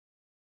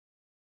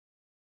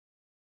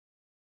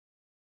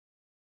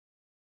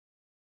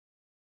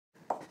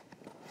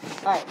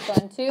All right, so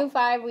in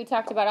 2.5, we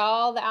talked about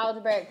all the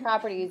algebraic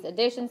properties: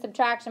 addition,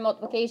 subtraction,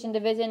 multiplication,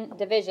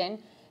 division,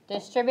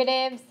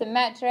 distributive,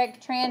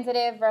 symmetric,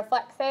 transitive,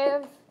 reflexive.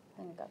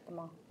 I think I got them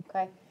all,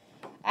 okay?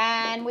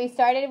 And we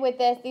started with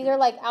this. These are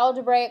like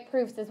algebraic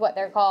proofs is what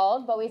they're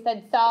called, but we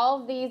said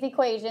solve these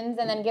equations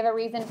and then give a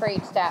reason for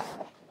each step.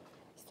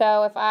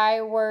 So if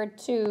I were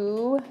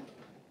to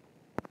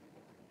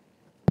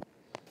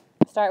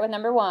start with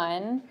number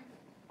 1,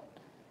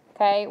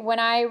 okay, when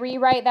I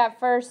rewrite that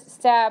first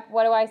step,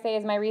 what do I say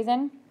is my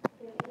reason?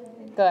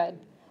 Good.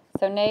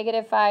 So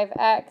negative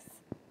 5x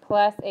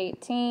plus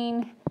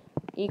 18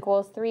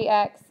 equals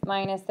 3x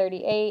minus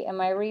 38, and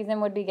my reason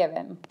would be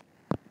given.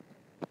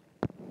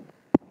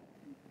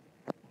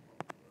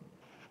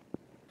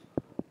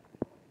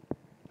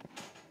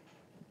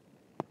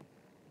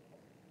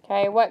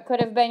 Okay, what could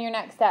have been your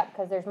next step?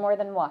 Because there's more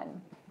than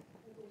one.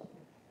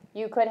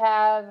 You could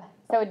have,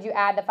 so would you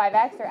add the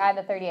 5x or add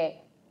the 38?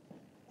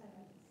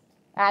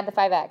 Add the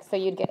 5x. So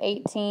you'd get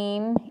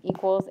 18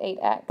 equals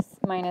 8x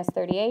minus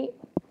 38,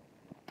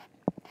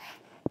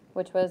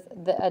 which was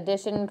the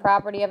addition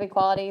property of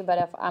equality, but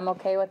if I'm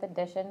okay with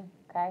addition,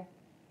 okay?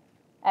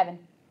 Evan?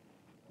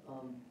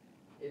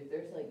 If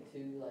there's like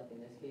two, like in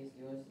this case, do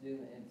you want us to do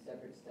them in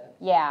separate steps?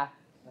 Yeah.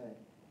 All right.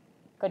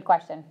 Good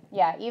question.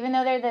 Yeah, even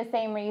though they're the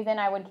same reason,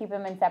 I would keep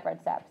them in separate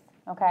steps,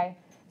 okay?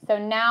 So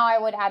now I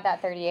would add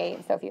that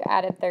 38. So if you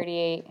added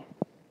 38 to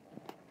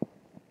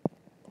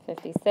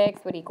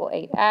 56 would equal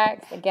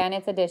 8x. Again,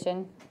 it's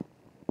addition.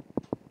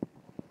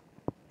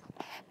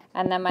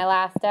 And then my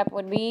last step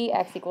would be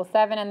x equals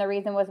 7, and the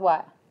reason was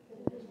what?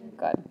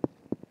 Good.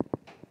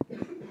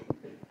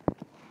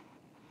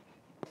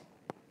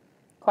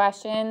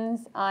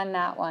 Questions on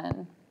that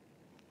one?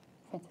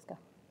 Francisco.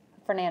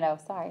 Fernando,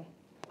 sorry.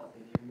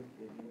 If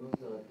you move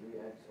the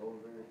 3x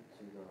over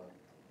to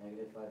the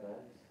negative 5x,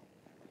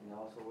 can that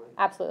also work?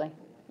 Absolutely.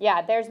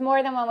 Yeah, there's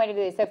more than one way to do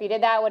this. So if you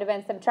did that, it would have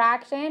been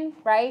subtraction,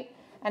 right?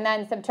 And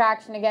then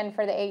subtraction again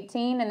for the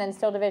 18, and then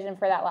still division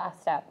for that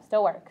last step.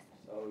 Still works.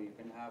 So you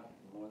can have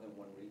more than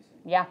one reason?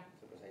 Yeah.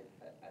 Because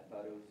I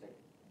thought it was like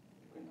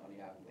you can only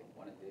have like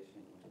one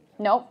addition.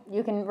 Nope,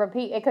 you can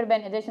repeat. It could have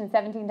been addition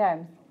 17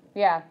 times.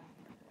 Yeah.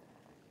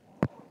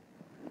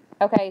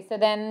 Okay, so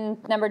then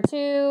number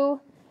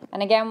 2,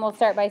 and again, we'll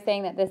start by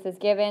saying that this is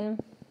given.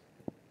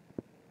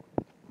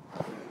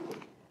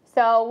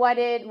 So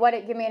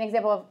give me an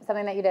example of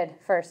something that you did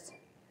first.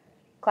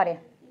 Claudia.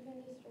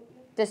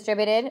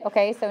 Distributed.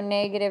 Okay, so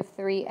negative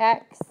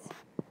 3x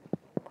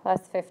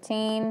plus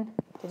 15.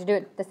 Did you do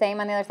it the same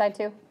on the other side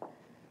too?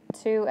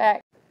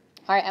 2x.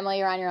 All right, Emily,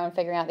 you're on your own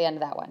figuring out the end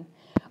of that one.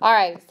 All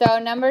right, so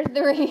number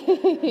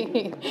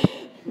 3.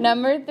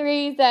 Number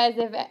 3 says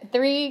if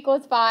 3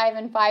 equals 5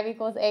 and 5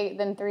 equals 8,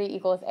 then 3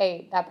 equals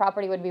 8. That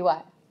property would be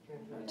what?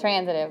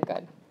 Transitive.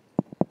 Good.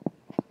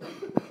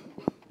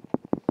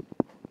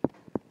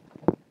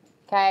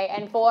 Okay,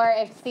 and 4,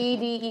 if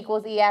CD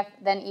equals EF,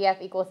 then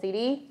EF equals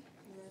CD?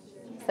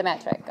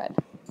 Symmetric. Good.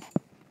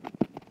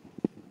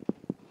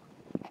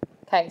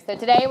 Okay, so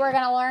today we're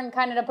going to learn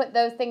kind of to put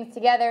those things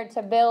together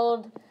to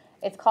build,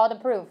 it's called a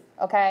proof,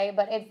 okay?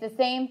 But it's the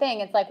same thing.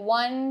 It's like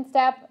one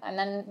step, and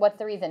then what's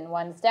the reason?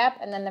 One step,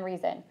 and then the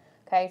reason.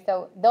 Okay,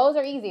 so those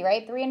are easy,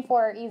 right? 3 and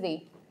 4 are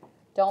easy.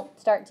 Don't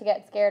start to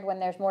get scared when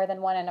there's more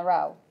than one in a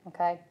row,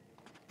 okay?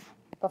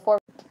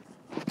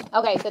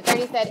 Okay, so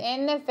 30 said,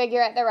 in the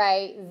figure at the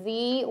right,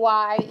 zy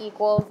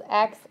equals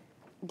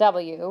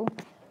xw.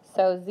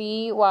 So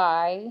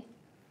zy,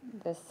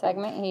 this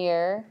segment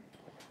here,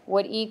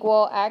 would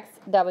equal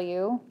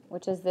xw,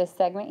 which is this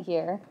segment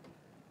here.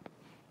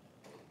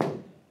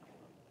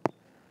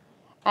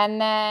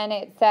 And then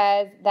it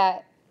says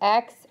that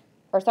zx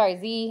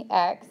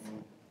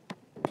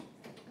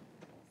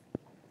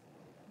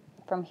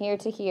from here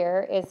to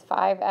here is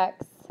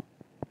 5x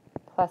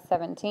plus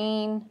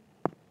 17.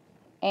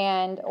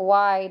 And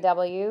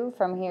yw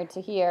from here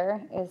to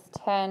here is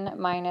 10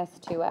 minus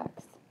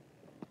 2x.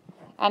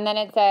 And then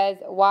it says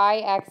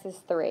yx is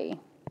 3.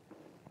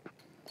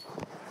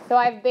 So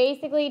I've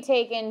basically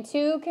taken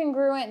two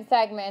congruent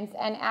segments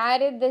and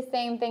added the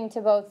same thing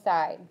to both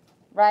sides,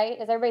 right?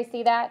 Does everybody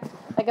see that?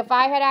 Like if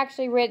I had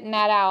actually written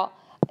that out,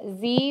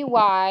 zy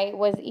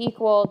was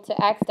equal to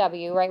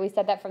xw, right? We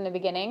said that from the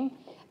beginning.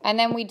 And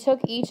then we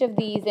took each of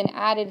these and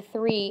added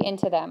 3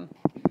 into them.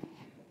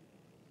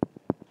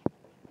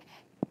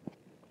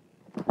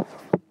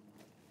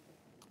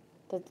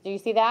 Do you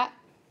see that?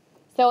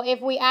 So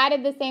if we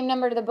added the same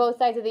number to the both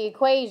sides of the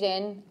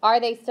equation, are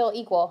they still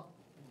equal?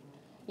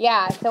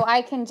 Yeah, so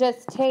I can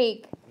just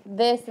take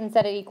this and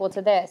set it equal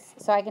to this.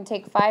 So I can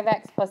take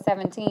 5x plus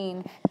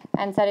 17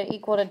 and set it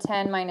equal to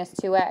 10 minus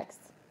 2x.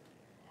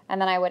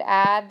 And then I would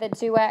add the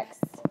 2x,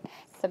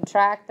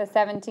 subtract the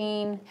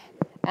 17,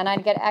 and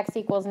I'd get x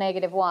equals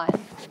negative 1.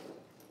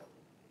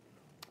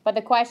 But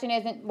the question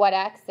isn't what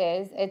x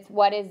is, it's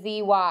what is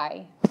zy.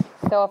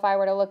 So if I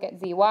were to look at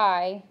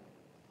zy,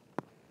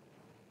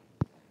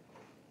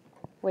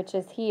 which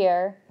is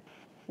here,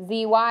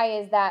 zy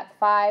is that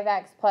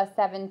 5x plus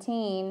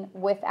 17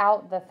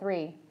 without the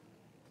 3,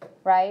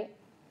 right?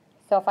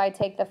 So if I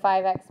take the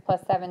 5x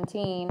plus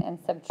 17 and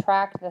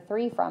subtract the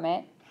 3 from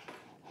it,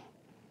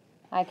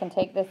 I can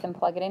take this and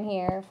plug it in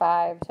here.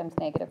 5 times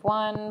negative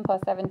 1 plus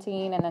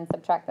 17, and then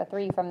subtract the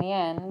 3 from the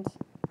end.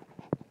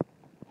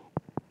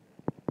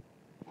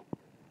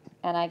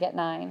 And I get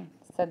 9.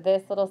 So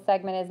this little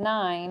segment is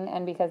 9,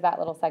 and because that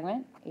little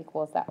segment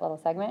equals that little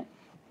segment,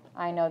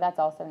 I know that's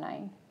also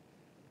 9.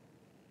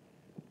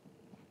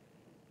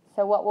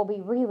 So what will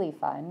be really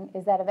fun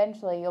is that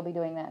eventually you'll be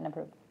doing that in a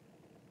proof.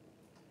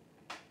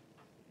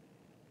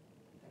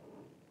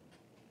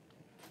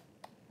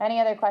 Any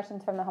other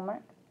questions from the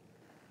homework?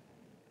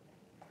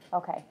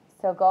 Okay,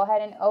 so go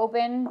ahead and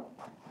open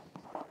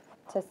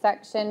to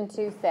section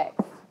 2.6.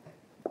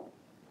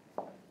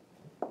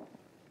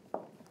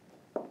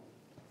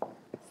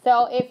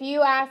 So if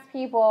you ask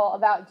people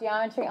about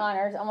geometry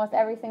honors, almost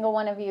every single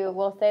one of you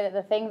will say that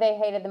the thing they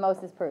hated the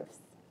most is proofs.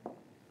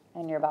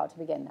 And you're about to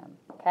begin them,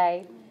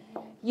 okay?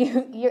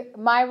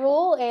 My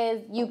rule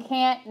is you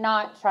can't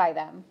not try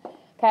them,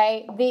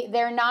 okay?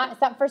 They're not,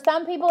 for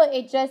some people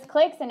it just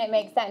clicks and it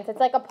makes sense. It's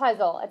like a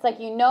puzzle. It's like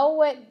you know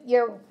what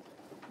you're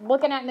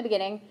looking at in the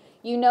beginning,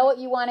 you know what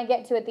you want to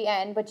get to at the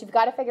end, but you've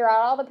got to figure out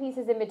all the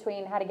pieces in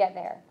between how to get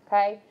there,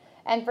 okay?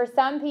 And for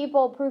some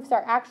people, proofs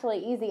are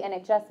actually easy and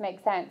it just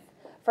makes sense.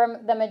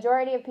 For the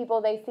majority of people,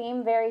 they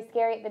seem very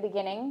scary at the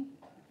beginning,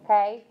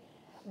 okay?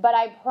 But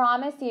I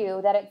promise you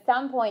that at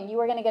some point you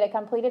are going to get a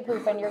completed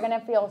proof and you're going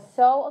to feel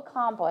so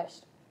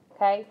accomplished,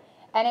 okay?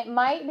 And it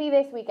might be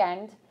this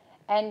weekend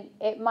and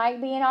it might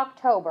be in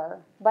October,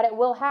 but it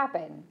will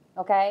happen,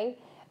 okay?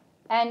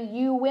 And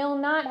you will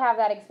not have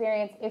that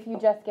experience if you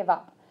just give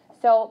up.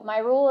 So my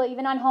rule,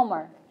 even on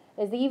homework,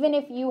 is even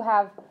if you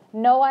have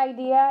no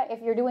idea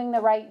if you're doing the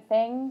right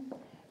thing,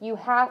 you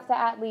have to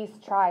at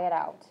least try it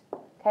out,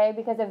 okay?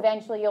 Because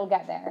eventually you'll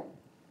get there.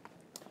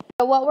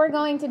 So what we're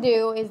going to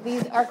do is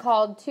these are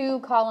called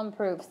 2-column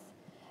proofs.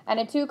 And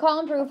a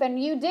 2-column proof,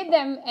 and you did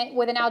them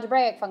with an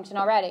algebraic function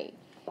already.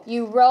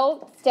 You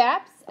wrote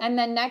steps, and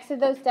then next to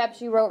those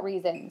steps you wrote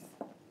reasons.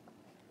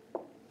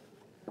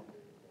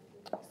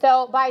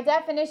 So by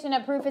definition,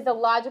 a proof is a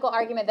logical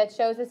argument that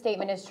shows the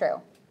statement is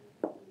true.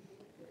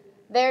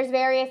 There's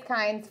various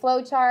kinds: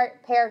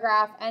 flowchart,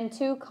 paragraph, and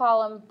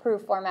 2-column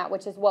proof format,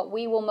 which is what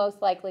we will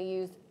most likely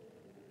use.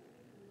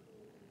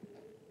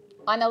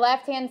 On the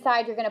left-hand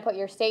side, you're going to put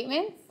your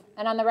statements,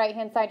 and on the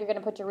right-hand side, you're going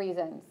to put your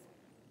reasons.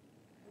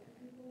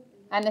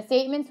 And the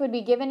statements would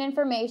be given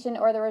information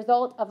or the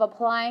result of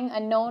applying a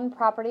known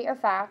property or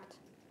fact,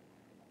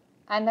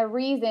 and the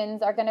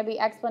reasons are going to be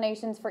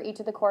explanations for each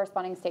of the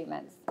corresponding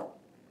statements.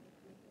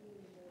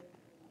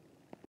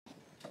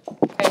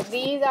 Okay,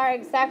 these are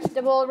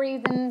acceptable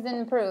reasons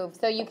in proof.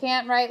 So you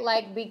can't write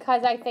like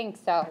because I think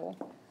so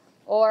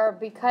or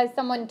because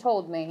someone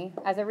told me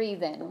as a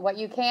reason. What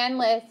you can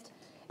list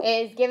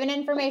is given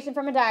information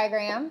from a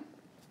diagram,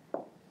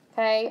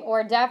 okay,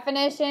 or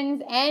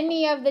definitions,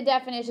 any of the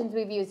definitions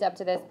we've used up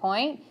to this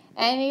point,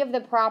 any of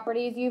the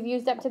properties you've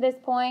used up to this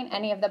point,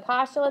 any of the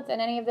postulates,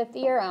 and any of the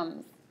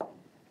theorems.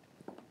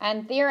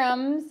 And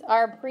theorems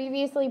are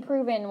previously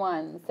proven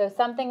ones, so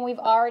something we've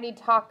already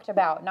talked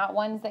about, not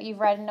ones that you've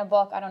read in a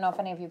book. I don't know if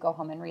any of you go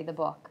home and read the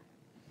book,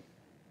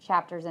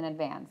 chapters in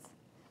advance.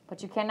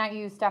 But you cannot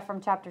use stuff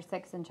from chapter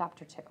 6 and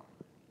chapter 2.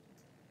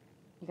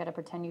 You got to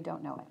pretend you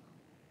don't know it.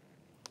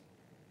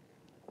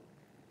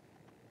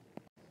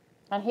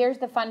 And here's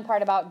the fun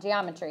part about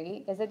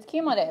geometry, is it's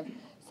cumulative.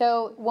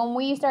 So when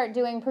we start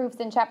doing proofs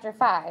in chapter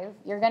 5,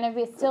 you're going to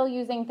be still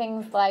using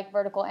things like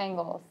vertical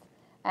angles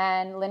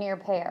and linear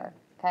pair.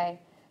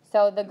 Okay,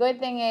 so the good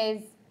thing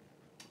is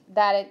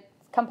that it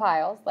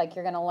compiles, like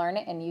you're going to learn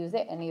it and use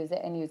it and use it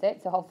and use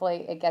it, so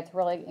hopefully it gets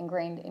really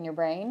ingrained in your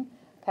brain.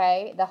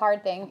 Okay, the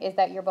hard thing is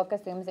that your book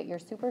assumes that you're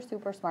super,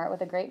 super smart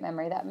with a great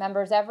memory that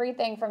remembers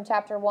everything from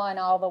chapter 1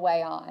 all the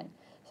way on.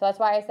 So that's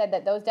why I said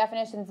that those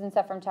definitions and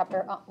stuff from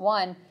chapter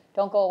 1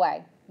 don't go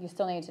away. You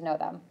still need to know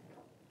them.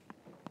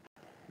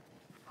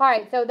 All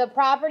right, so the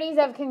properties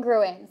of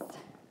congruence.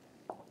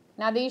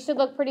 Now these should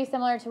look pretty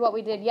similar to what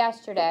we did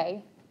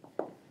yesterday.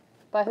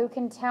 But who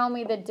can tell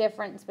me the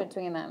difference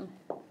between them?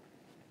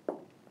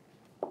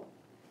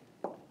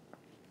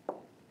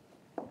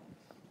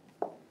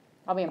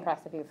 I'll be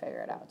impressed if you figure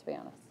it out, to be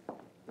honest.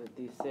 But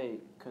these say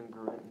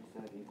congruent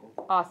instead of equal.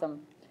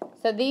 Awesome.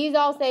 So these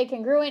all say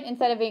congruent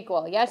instead of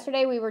equal.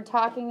 Yesterday we were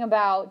talking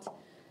about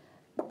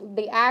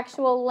the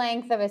actual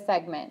length of a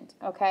segment,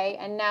 okay?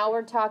 And now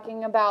we're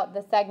talking about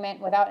the segment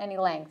without any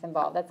length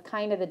involved. That's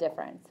kind of the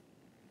difference.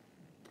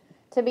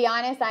 To be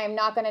honest, I am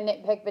not going to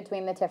nitpick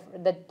between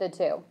the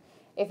two.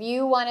 If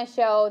you want to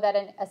show that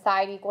a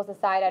side equals a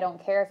side, I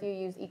don't care if you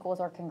use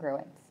equals or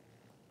congruence.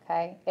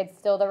 Okay? It's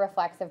still the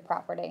reflexive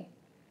property.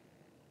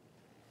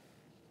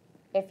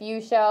 If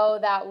you show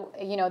that,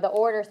 the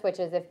order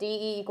switches, if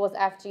DE equals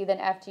FG, then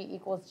FG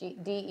equals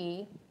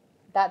DE,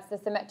 that's the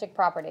symmetric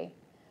property.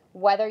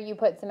 Whether you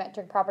put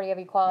symmetric property of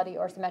equality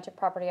or symmetric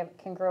property of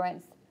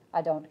congruence,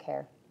 I don't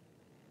care.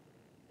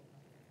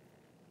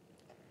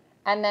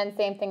 And then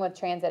same thing with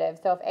transitive.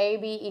 So if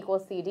AB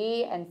equals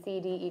CD and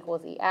CD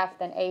equals EF,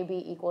 then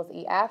AB equals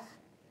EF.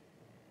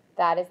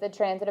 That is the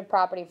transitive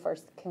property for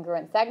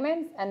congruent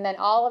segments. And then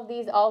all of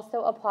these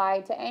also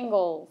apply to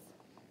angles.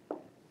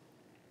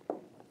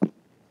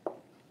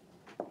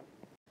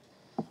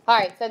 All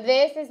right, so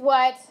this is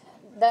what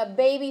the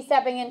baby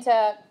stepping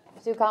into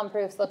two-column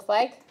proofs looks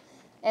like.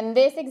 In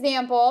this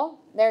example,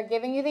 they're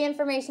giving you the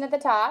information at the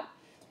top,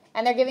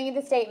 and they're giving you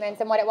the statements,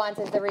 and what it wants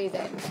is the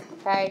reasons,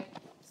 okay?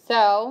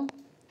 So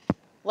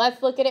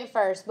let's look at it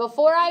first.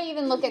 Before I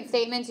even look at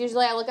statements,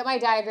 usually I look at my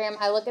diagram,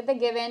 I look at the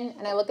given,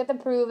 and I look at the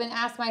proof and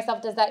ask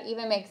myself, does that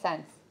even make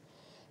sense?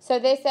 So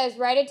this says,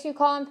 write a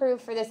two-column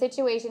proof for the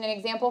situation in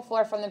example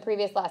 4 from the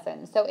previous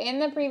lesson. So in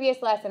the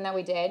previous lesson that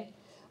we did,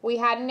 we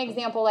had an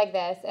example like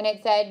this, and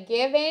it said,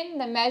 given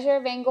the measure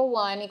of angle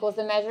 1 equals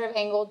the measure of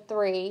angle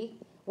 3.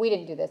 We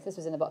didn't do this. This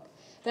was in the book.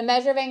 The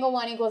measure of angle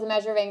 1 equals the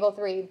measure of angle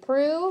 3.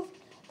 Prove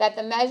that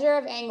the measure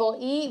of angle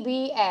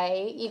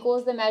EBA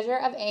equals the measure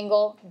of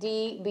angle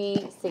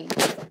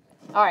DBC.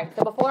 All right,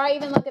 so before I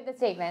even look at the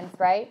statements,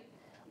 right,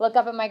 look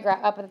up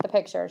at the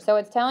picture. So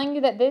it's telling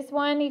you that this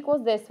one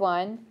equals this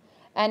one,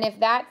 and if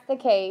that's the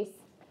case,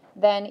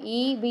 then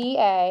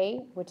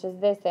EBA, which is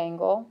this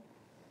angle,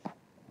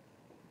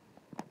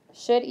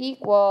 should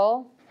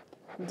equal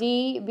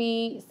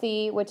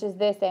DBC, which is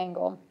this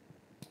angle.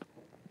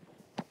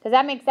 Does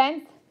that make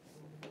sense?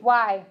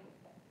 Why?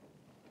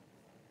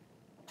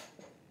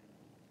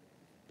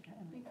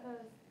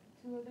 Because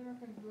two of them are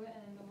congruent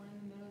and then the one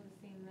in the middle is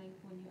the same length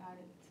when you add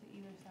it to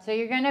either side. So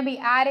you're going to be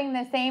adding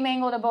the same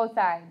angle to both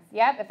sides.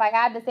 Yep, if I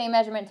add the same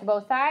measurement to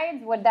both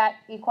sides, would that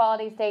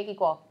equality stay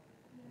equal?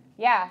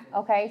 Yeah,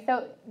 okay,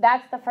 so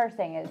that's the first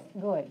thing is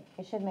good.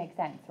 It should make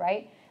sense,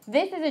 right?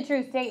 This is a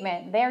true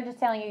statement. They're just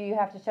telling you you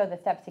have to show the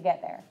steps to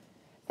get there.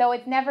 So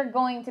it's never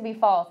going to be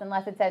false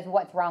unless it says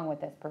what's wrong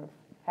with this proof,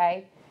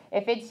 okay?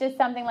 If it's just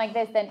something like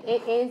this, then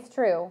it is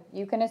true.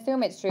 You can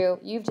assume it's true.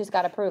 You've just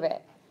got to prove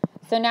it.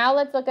 So now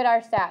let's look at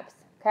our steps,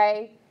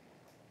 okay?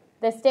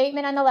 The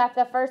statement on the left,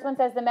 the first one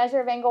says the measure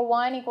of angle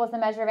 1 equals the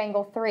measure of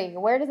angle 3.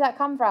 Where does that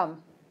come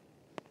from?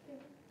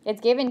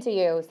 It's given to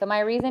you. So my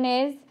reason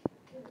is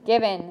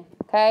given,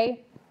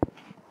 okay?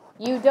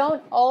 You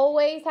don't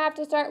always have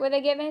to start with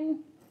a given,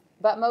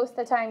 but most of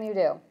the time you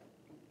do.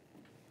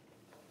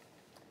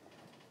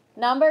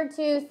 Number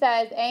 2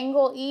 says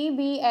angle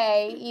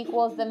EBA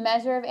equals the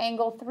measure of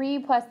angle 3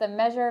 plus the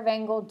measure of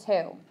angle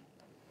 2.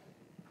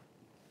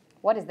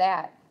 What is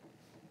that?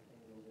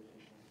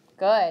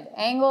 Good.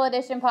 Angle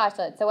addition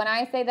postulate. So when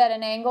I say that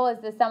an angle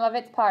is the sum of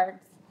its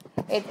parts,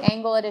 it's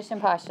angle addition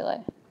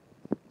postulate.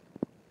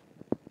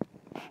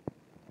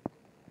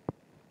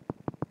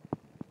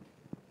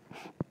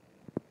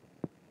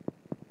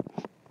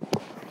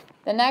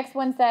 The next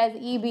one says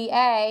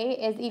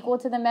EBA is equal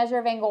to the measure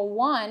of angle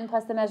 1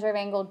 plus the measure of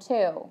angle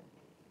 2.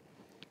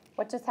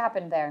 What just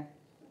happened there?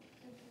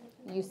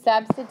 You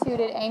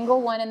substituted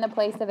angle 1 in the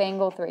place of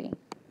angle 3.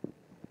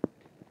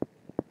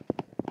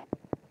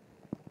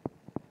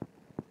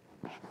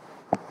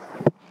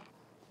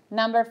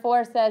 Number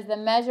 4 says the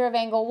measure of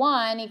angle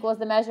 1 equals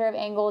the measure of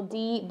angle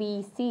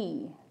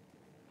DBC.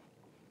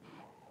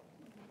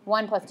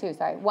 1 plus 2,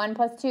 sorry. 1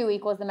 plus 2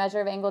 equals the measure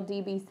of angle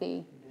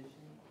DBC.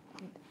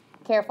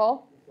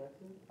 Careful.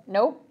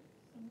 Nope.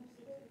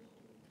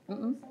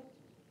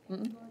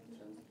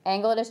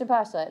 Angle addition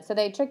postulate. So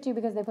they tricked you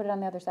because they put it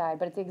on the other side,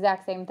 but it's the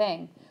exact same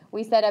thing.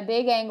 We said a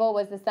big angle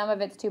was the sum of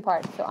its two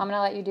parts. So I'm going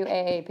to let you do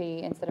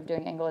AAP instead of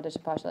doing angle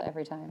addition postulate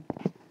every time.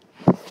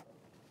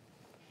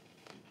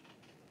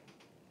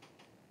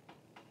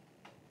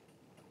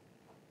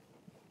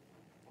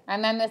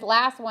 And then this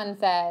last one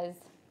says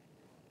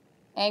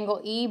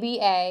angle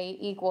EBA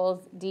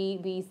equals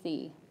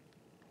DBC.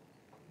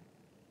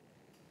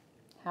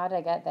 How did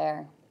I get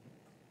there?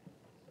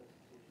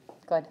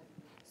 Good.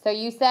 So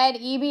you said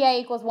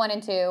EBA equals 1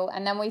 and 2,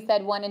 and then we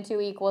said 1 and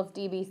 2 equals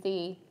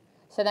DBC.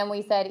 So then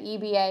we said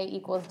EBA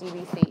equals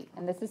DBC,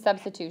 and this is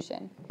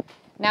substitution.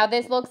 Now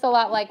this looks a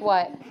lot like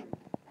what?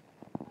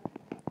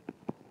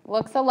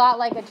 Looks a lot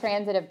like a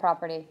transitive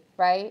property,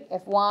 right?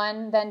 If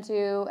 1, then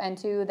 2, and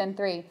 2, then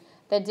 3.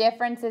 The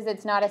difference is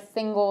it's not a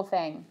single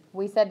thing.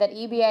 We said that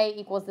EBA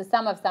equals the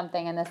sum of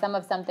something, and the sum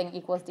of something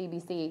equals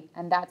DBC,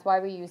 and that's why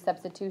we use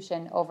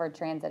substitution over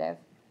transitive.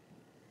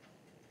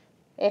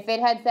 If it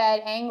had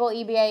said angle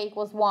EBA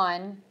equals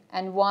 1,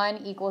 and 1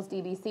 equals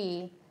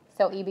DBC,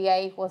 so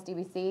EBA equals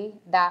DBC,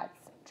 that's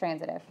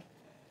transitive.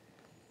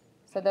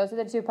 So those are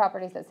the two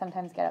properties that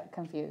sometimes get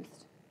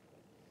confused.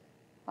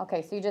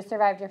 Okay, so you just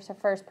survived your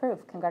first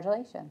proof.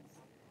 Congratulations.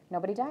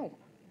 Nobody died.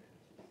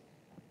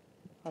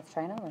 Let's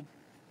try another one.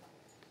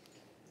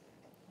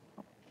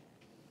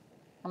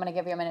 I'm going to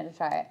give you a minute to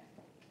try it.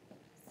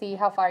 See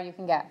how far you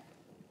can get.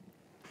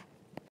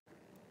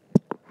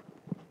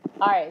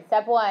 All right,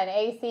 step 1,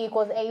 AC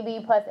equals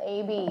AB plus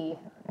AB.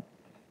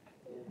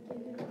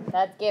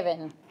 That's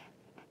given.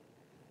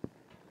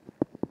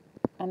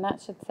 And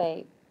that should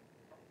say,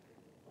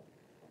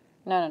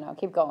 no,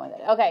 keep going with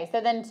it. Okay,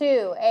 so then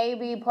 2,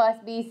 AB plus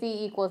BC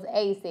equals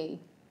AC.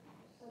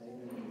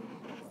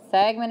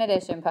 Segment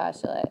addition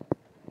postulate.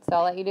 So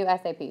I'll let you do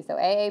SAP. So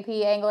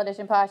AAP, angle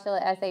addition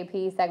postulate,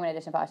 SAP, segment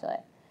addition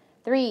postulate.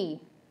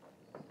 3,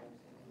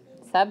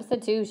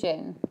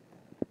 substitution.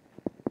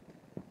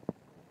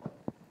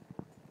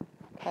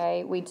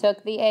 Okay, we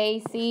took the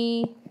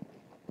AC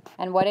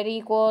and what it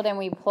equaled and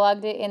we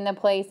plugged it in the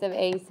place of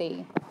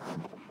AC.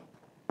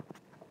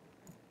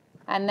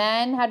 And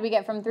then how'd we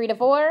get from 3 to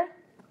 4?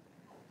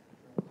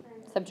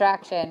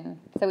 Subtraction.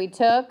 So we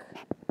took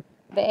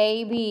the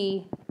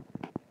AB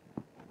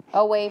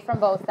away from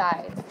both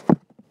sides.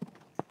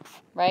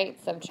 Right?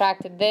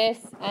 Subtracted this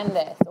and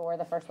this, or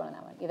the first one and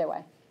that one, either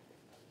way.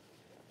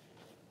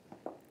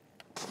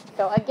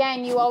 So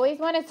again, you always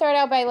want to start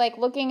out by like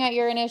looking at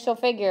your initial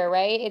figure,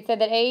 right? It said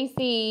that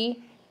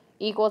AC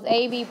equals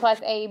AB plus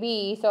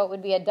AB, so it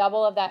would be a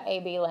double of that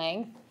AB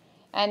length.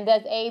 And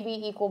does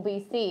AB equal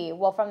BC?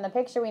 Well, from the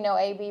picture we know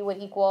AC would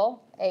be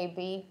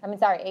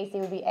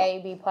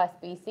AB plus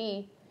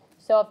BC.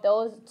 So if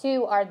those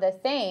two are the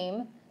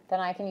same,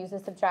 then I can use the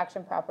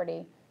subtraction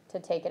property to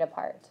take it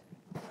apart.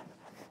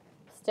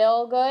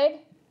 Still good?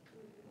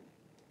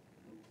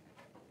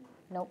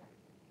 Nope.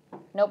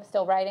 Nope,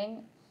 still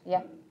writing?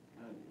 Yeah?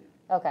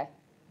 Okay.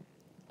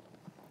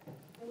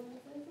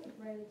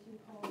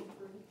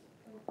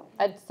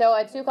 So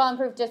a two-column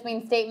proof just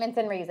means statements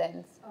and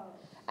reasons.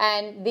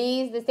 And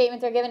the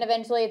statements are given,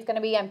 eventually it's going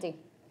to be empty.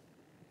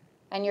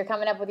 And you're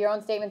coming up with your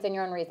own statements and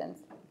your own reasons.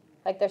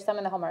 Like there's some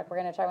in the homework. We're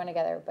going to try one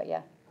together, but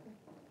yeah.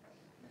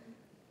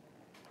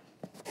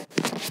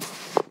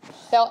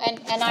 So,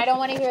 and I don't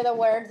want to hear the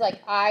words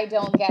like, I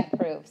don't get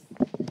proofs.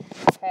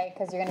 Okay,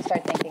 because you're going to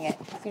start thinking it.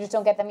 You just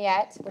don't get them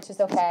yet, which is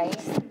okay.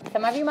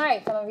 Some of you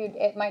might. Some of you,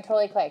 it might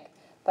totally click.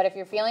 But if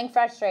you're feeling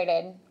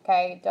frustrated,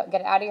 okay, don't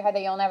get it out of your head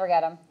that you'll never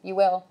get them. You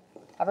will.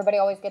 Everybody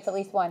always gets at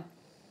least one.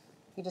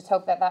 You just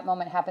hope that that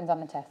moment happens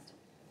on the test.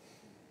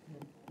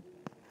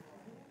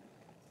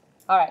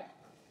 All right.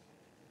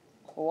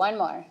 One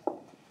more.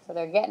 So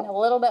they're getting a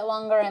little bit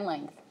longer in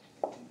length.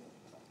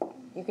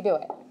 You could do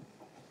it.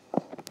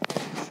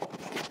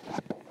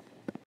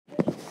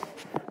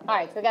 All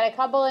right, so we got a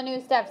couple of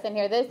new steps in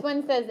here. This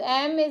one says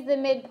M is the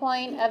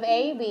midpoint of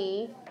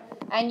AB,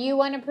 and you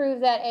want to prove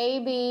that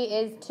AB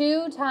is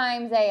 2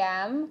 times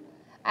AM,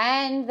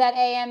 and that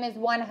AM is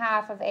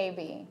 1/2 of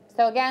AB.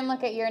 So again,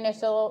 look at your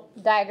initial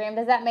diagram.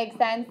 Does that make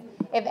sense?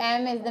 If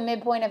M is the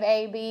midpoint of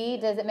AB,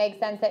 does it make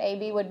sense that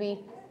AB would be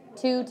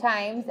 2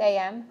 times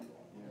AM?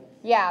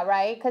 Yeah,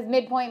 right? Because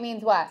midpoint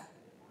means what?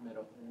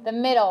 Middle. The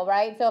middle,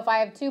 right? So if I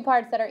have two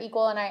parts that are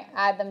equal and I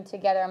add them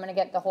together, I'm going to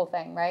get the whole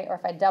thing, right? Or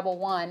if I double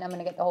one, I'm going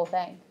to get the whole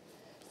thing.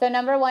 So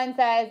number 1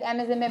 says M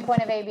is the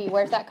midpoint of AB.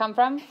 Where's that come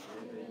from?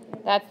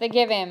 That's the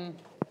given.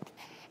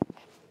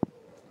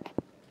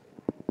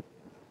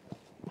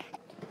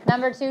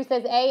 Number 2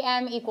 says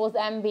AM equals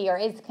MB, or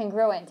is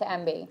congruent to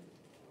MB.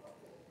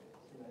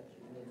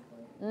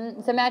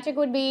 Symmetric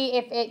would be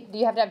if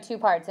you have to have two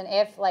parts, and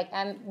if like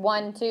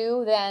M1,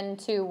 2, then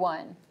 2,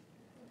 1.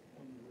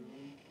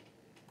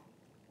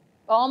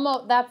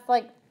 Almost, that's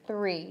like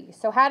 3.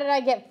 So how did I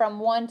get from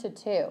 1 to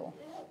 2?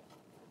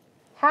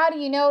 How do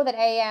you know that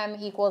AM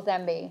equals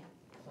MB?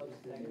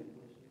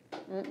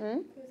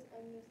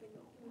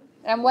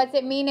 And what's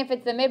it mean if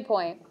it's the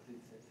midpoint?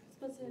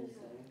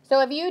 So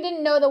if you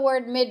didn't know the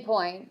word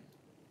midpoint,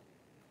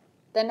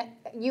 then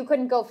you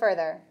couldn't go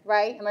further,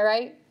 right? Am I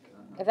right?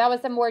 If that was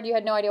some word, you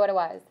had no idea what it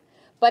was.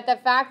 But the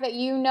fact that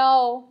you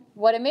know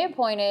what a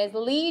midpoint is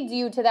leads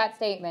you to that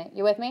statement.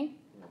 You with me?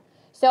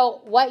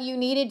 So what you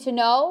needed to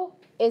know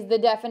is the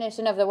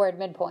definition of the word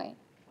midpoint.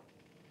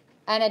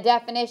 And a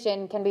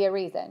definition can be a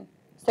reason.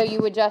 So you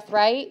would just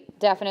write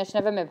definition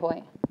of a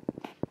midpoint.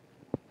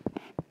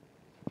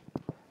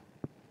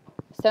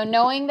 So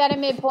knowing that a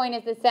midpoint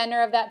is the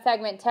center of that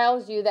segment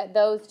tells you that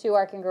those two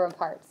are congruent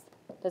parts.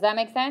 Does that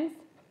make sense?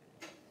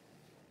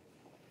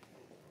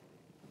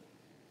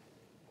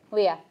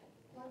 Leah?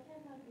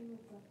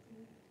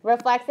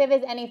 Reflexive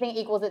is anything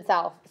equals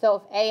itself. So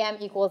if AM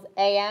equals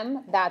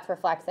AM, that's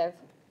reflexive.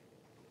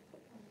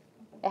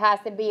 It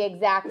has to be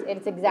exact,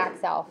 its exact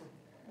self.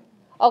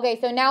 Okay,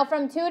 so now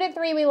from 2 to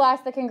 3, we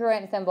lost the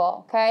congruent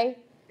symbol, okay?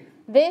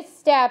 This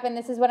step, and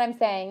this is what I'm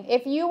saying,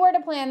 if you were to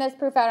plan this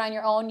proof out on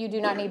your own, you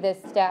do not need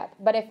this step.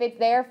 But if it's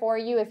there for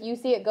you, if you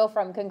see it go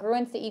from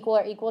congruence to equal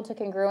or equal to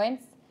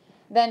congruence,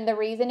 then the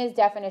reason is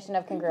definition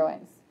of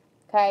congruence,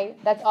 okay?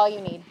 That's all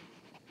you need.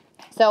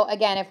 So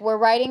again, if we're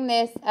writing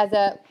this as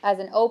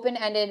an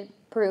open-ended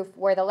proof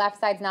where the left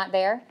side's not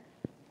there,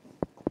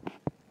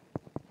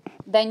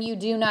 then you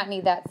do not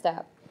need that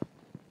step.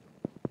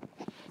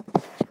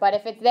 But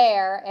if it's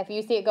there, if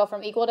you see it go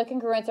from equal to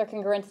congruence or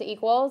congruence to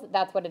equals,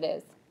 that's what it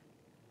is.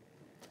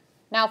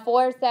 Now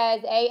 4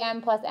 says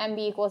AM plus MB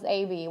equals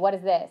AB. What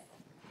is this?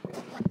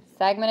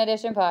 Segment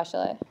addition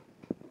postulate.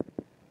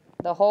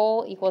 The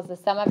whole equals the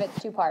sum of its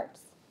two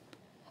parts.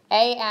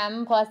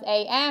 AM plus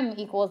AM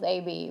equals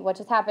AB. What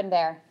just happened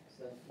there?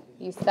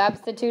 You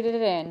substituted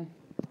it in.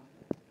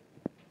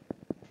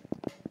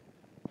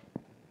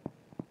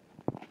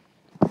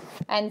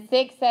 And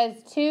 6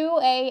 says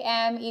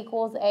 2AM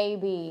equals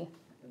AB.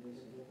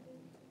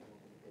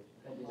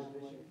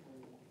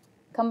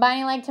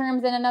 Combining like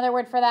terms, and another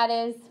word for that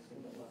is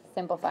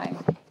simplifying.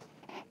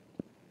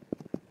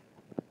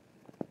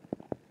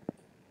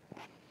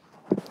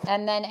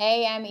 And then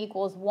AM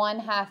equals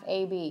 1/2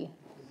 AB.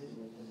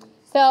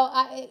 So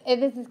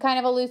this is kind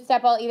of a loose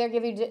step. I'll either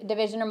give you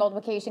division or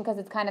multiplication because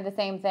it's kind of the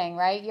same thing,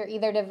 right? You're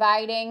either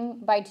dividing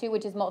by 2,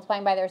 which is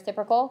multiplying by the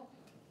reciprocal.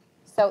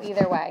 So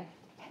either way.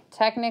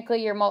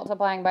 Technically, you're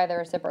multiplying by the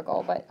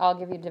reciprocal, but I'll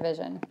give you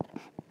division.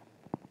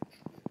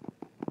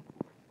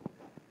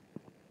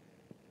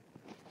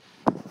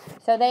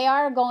 So they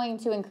are going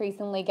to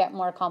increasingly get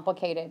more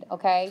complicated,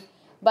 okay?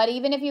 But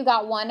even if you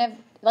got one of,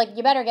 like,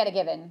 you better get a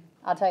given.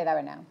 I'll tell you that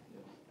right now.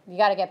 You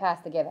got to get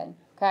past the given,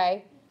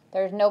 okay?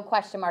 There's no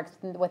question marks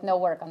with no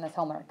work on this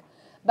homework.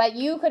 But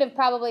you could have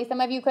probably,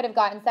 some of you could have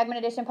gotten segment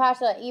addition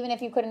postulate, even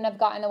if you couldn't have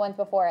gotten the ones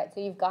before it.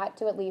 So you've got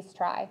to at least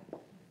try.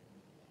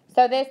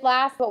 So this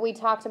last, what we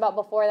talked about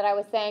before that I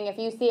was saying, if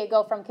you see it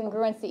go from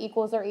congruence to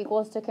equals or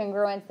equals to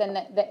congruence, then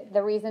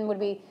the reason would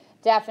be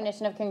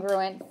definition of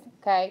congruence,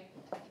 okay?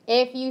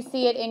 If you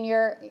see it in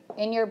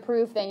your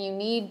proof, then you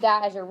need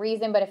that as your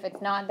reason, but if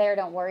it's not there,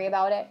 don't worry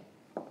about it.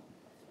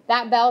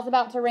 That bell's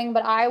about to ring,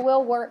 but I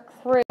will work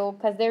through,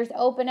 because there's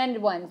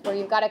open-ended ones where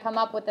you've got to come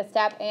up with the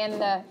step and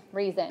the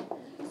reason.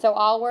 So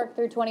I'll work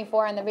through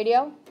 24 in the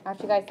video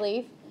after you guys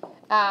leave.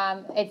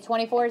 It's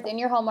 24 is in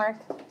your homework,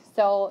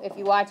 so if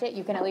you watch it,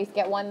 you can at least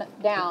get one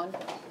down.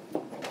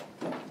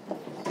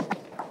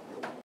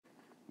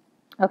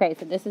 Okay,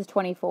 so this is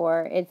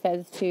 24. It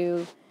says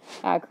to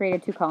create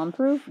a 2-column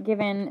proof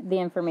given the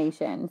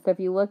information. So if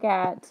you look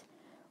at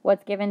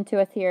what's given to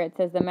us here, it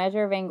says the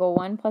measure of angle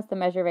 1 plus the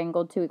measure of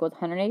angle 2 equals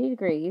 180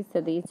 degrees.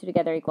 So these two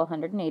together equal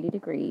 180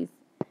 degrees.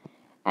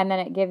 And then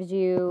it gives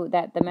you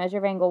that the measure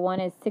of angle 1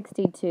 is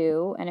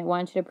 62, and it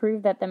wants you to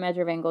prove that the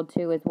measure of angle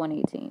 2 is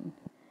 118.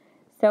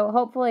 So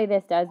hopefully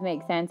this does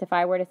make sense. If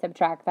I were to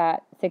subtract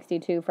that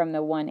 62 from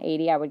the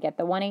 180, I would get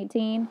the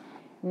 118.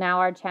 Now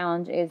our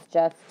challenge is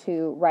just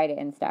to write it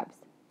in steps.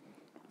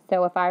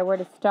 So if I were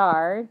to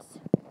start,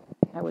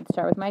 I would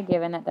start with my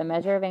given that the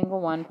measure of angle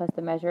 1 plus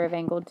the measure of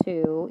angle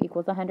 2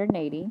 equals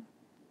 180.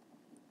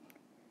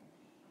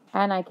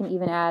 And I can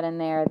even add in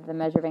there the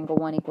measure of angle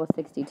 1 equals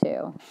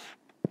 62.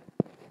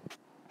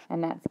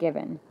 And that's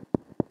given.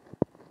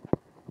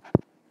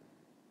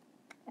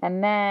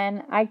 And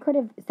then I could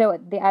have, so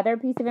the other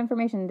piece of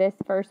information, this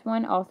first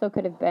one also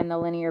could have been the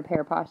linear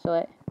pair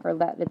postulate, or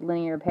that the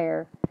linear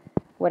pair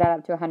would add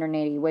up to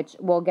 180, which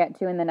we'll get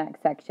to in the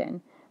next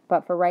section.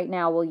 But for right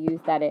now, we'll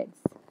use that it's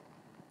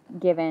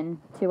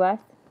given to us.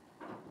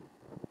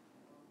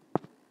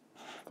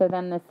 So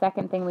then the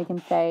second thing we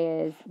can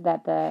say is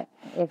that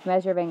if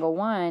measure of angle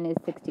 1 is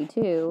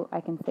 62,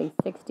 I can say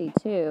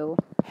 62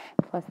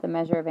 plus the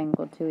measure of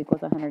angle 2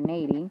 equals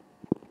 180.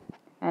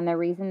 And the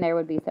reason there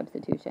would be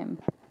substitution.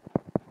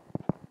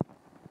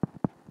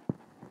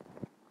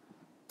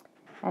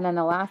 And then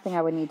the last thing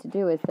I would need to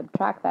do is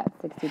subtract that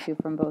 62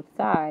 from both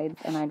sides,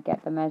 and I'd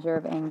get the measure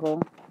of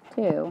angle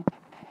 2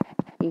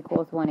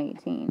 equals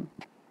 118.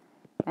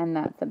 And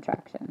that's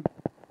subtraction.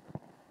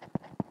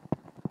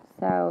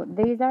 So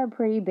these are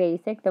pretty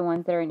basic. The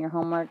ones that are in your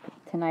homework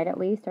tonight at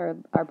least are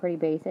pretty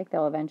basic.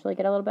 They'll eventually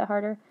get a little bit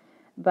harder.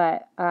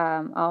 But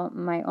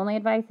my only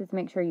advice is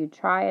make sure you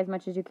try as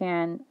much as you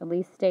can, at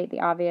least state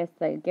the obvious,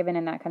 the given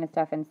and that kind of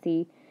stuff, and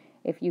see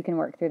if you can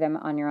work through them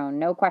on your own.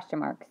 No question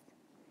marks.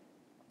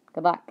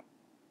 Good luck.